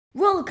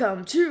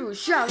Welcome to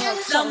Shoutout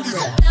Sunday.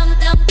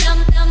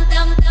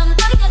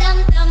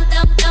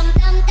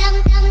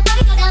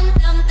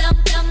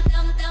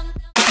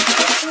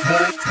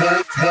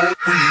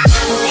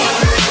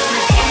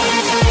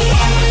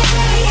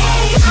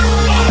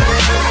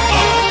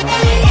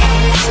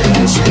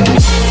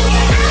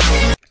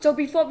 So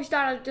before we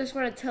start, I just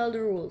want to tell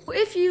the rules.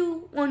 If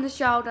you want a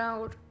shout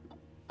out,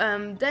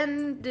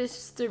 then this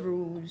is the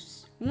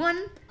rules.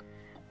 1,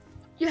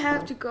 you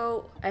have to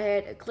go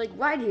ahead and click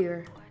right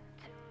here.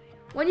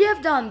 When you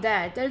have done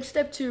that, then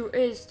step 2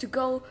 is to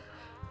go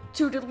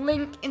to the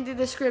link in the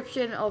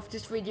description of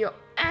this video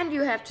and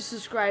you have to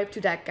subscribe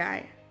to that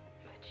guy.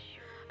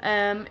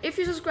 If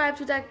you subscribe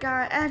to that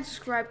guy and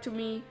subscribe to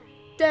me,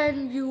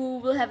 then you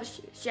will have a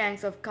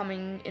chance of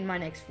coming in my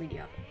next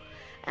video.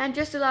 And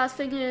just the last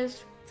thing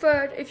is,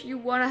 third, if you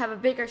want to have a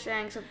bigger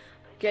chance of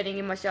getting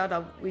in my shout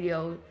out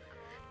video,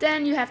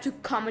 then you have to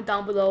comment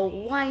down below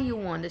why you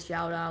want a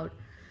shout out.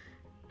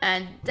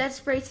 And that's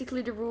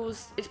basically the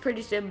rules. It's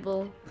pretty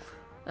simple.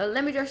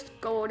 Let me just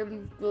go over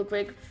them real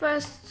quick.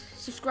 First,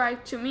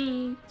 subscribe to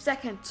me.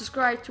 Second,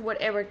 subscribe to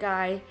whatever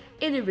guy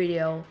in the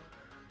video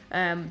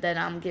that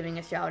I'm giving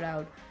a shout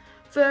out.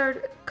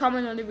 Third,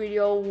 comment on the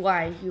video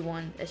why you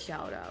want a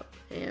shout out.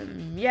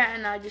 Yeah,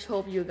 and I just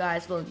hope you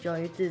guys will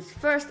enjoy this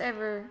first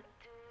ever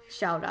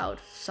shout out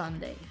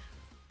Sunday.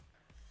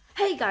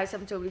 Hey guys,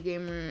 I'm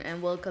TobiGamer and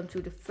welcome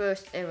to the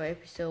first ever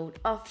episode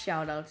of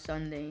Shout Out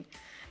Sunday.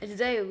 And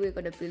today we're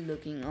gonna be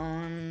looking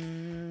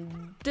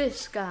on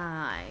this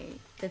guy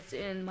that's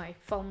in my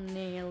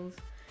thumbnails.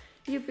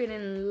 He's been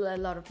in a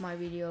lot of my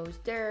videos.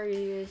 There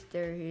he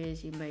is,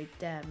 he made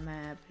that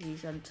map.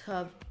 He's on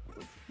top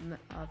of the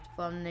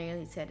thumbnail,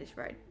 his head is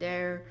right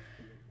there.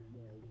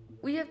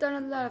 We have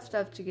done a lot of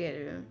stuff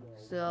together.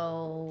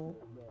 So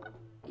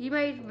he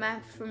made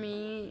maps for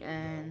me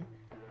and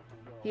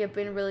he have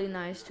been really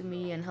nice to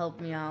me and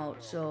helped me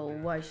out. So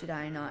why should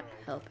I not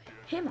help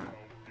him out?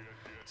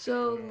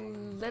 So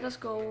let us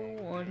go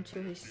on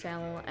to his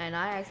channel, and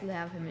I actually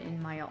have him in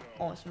my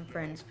awesome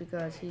friends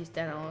because he's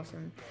that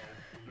awesome.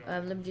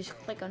 Let me just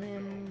click on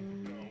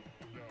him.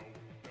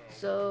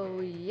 So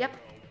yep,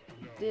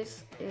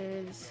 this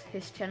is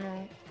his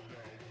channel.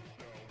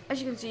 As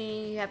you can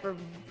see, he have a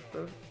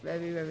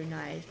very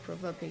nice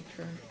profile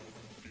picture,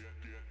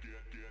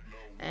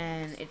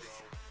 and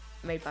it's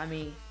made by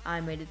me. I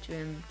made it to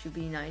him to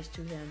be nice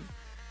to him.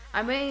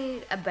 I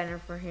made a banner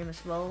for him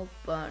as well,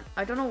 but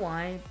I don't know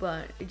why,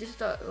 but it just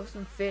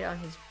doesn't fit on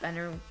his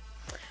banner.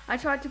 I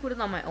tried to put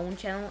it on my own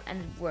channel and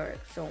it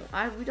worked, so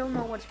we don't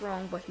know what's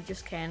wrong, but he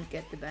just can't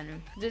get the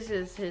banner. This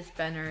is his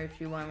banner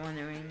if you are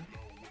wondering.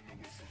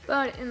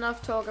 But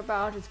enough talk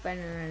about his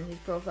banner and his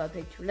profile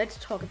picture. Let's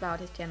talk about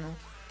his channel.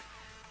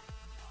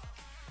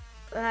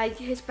 Like,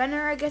 his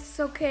banner, I guess it's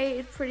okay,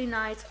 it's pretty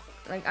nice.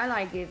 Like, I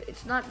like it.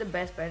 It's not the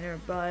best banner,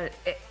 but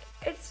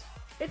it's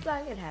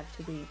like it has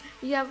to be.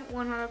 You have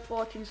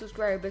 114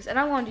 subscribers, and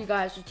I want you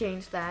guys to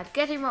change that.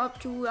 Get him up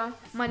to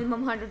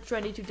minimum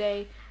 120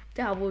 today.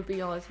 That would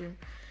be awesome.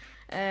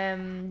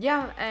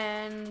 Yeah,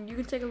 and you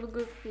can take a look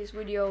at his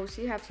videos.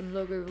 He have some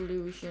logo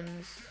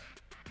evolutions.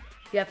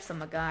 He have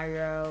some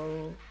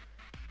Elgato.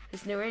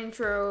 His new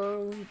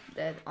intro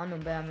that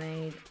Anubea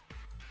made.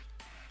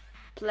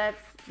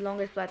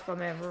 Longest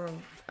platform ever.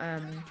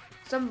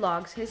 Some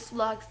vlogs. His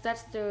vlogs,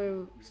 that's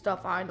the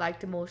stuff I like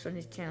the most on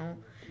his channel.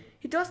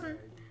 He doesn't,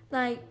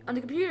 like, on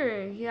the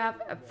computer, he have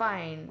a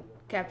fine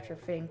capture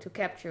thing to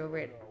capture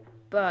it.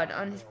 But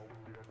on his,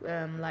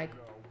 like,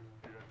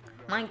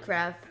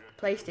 Minecraft,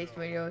 PlayStation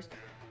videos,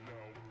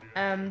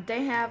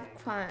 they have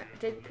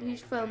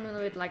he's filming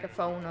with, like, a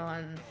phone or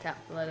a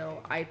tablet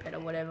or iPad or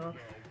whatever.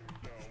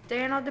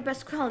 They're not the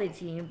best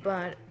quality,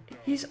 but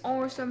he's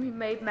awesome. He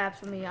made maps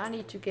for me. I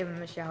need to give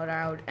him a shout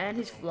out. And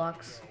his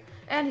vlogs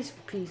and his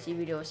PC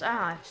videos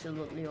are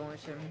absolutely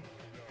awesome.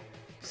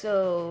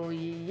 So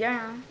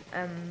yeah,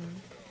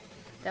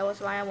 that was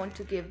why I want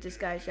to give this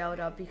guy a shout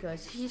out,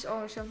 because he's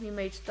awesome. He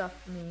made stuff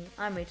for me,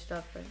 I made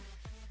stuff for him,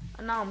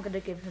 and now I'm gonna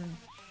give him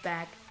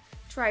back.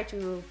 Try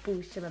to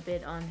boost him a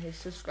bit on his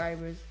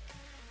subscribers.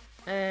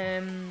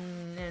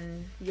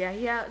 And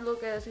yeah,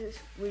 look at his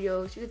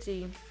videos. You can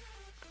see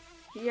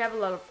he have a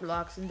lot of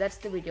vlogs, and that's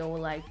the video I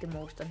like the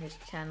most on his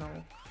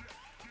channel.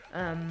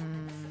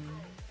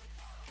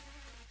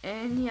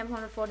 And he have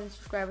 114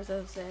 subscribers,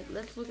 as I said.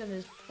 Let's look at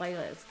his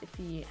playlist if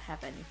he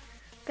have any.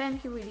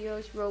 Thank you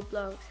videos,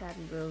 Roblox,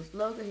 happy reels,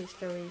 logo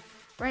history,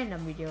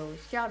 random videos,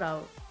 shout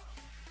out.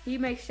 He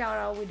makes shout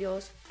out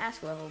videos as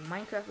well.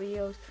 Minecraft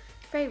videos,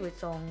 favorite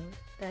songs.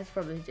 That's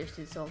probably just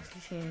his songs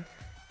he's seen.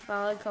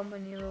 File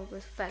company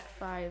logos, Fact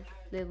 5,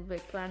 Little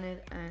Big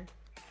Planet, and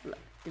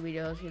the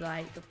videos he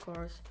liked, of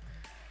course.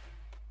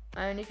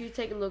 And if you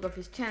take a look at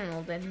his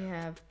channel, then he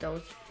have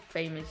those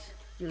famous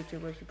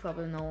YouTubers. You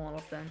probably know all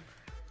of them.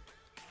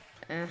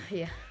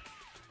 Yeah,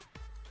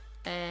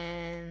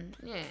 and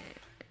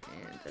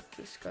the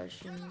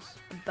discussions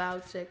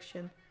about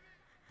section.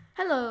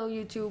 Hello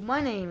YouTube,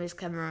 my name is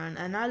Cameron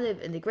and I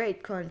live in the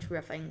great country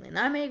of England.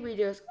 I make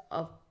videos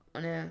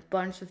on a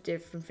bunch of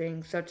different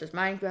things, such as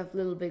Minecraft,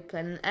 Little Big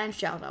Planet, and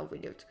shoutout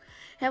videos.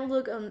 Have a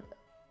look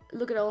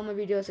at all my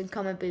videos and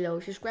comment below.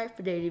 Subscribe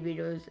for daily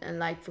videos and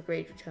like for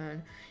great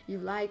return. If you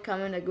like,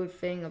 comment a good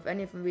thing of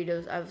any of my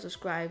videos, I will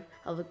subscribe.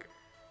 I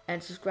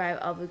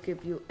will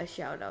give you a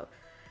shout out.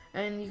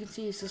 And you can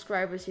see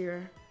subscribers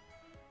here.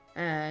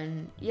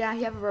 And yeah,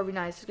 you have a very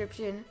nice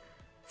description.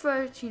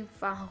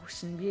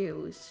 13,000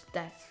 views.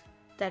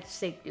 That's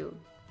sick, dude.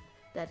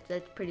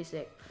 That's pretty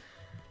sick.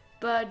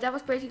 But that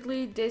was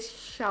basically this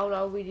shout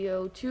out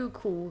video to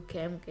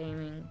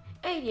CoolCamGaming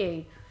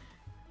 88.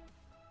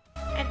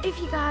 And if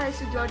you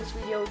guys enjoyed this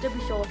video, then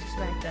be sure to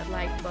smack that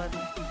like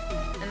button.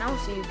 And I'll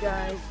see you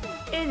guys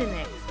in the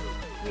next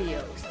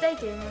video. Stay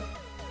tuned.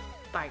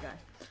 Bye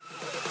guys.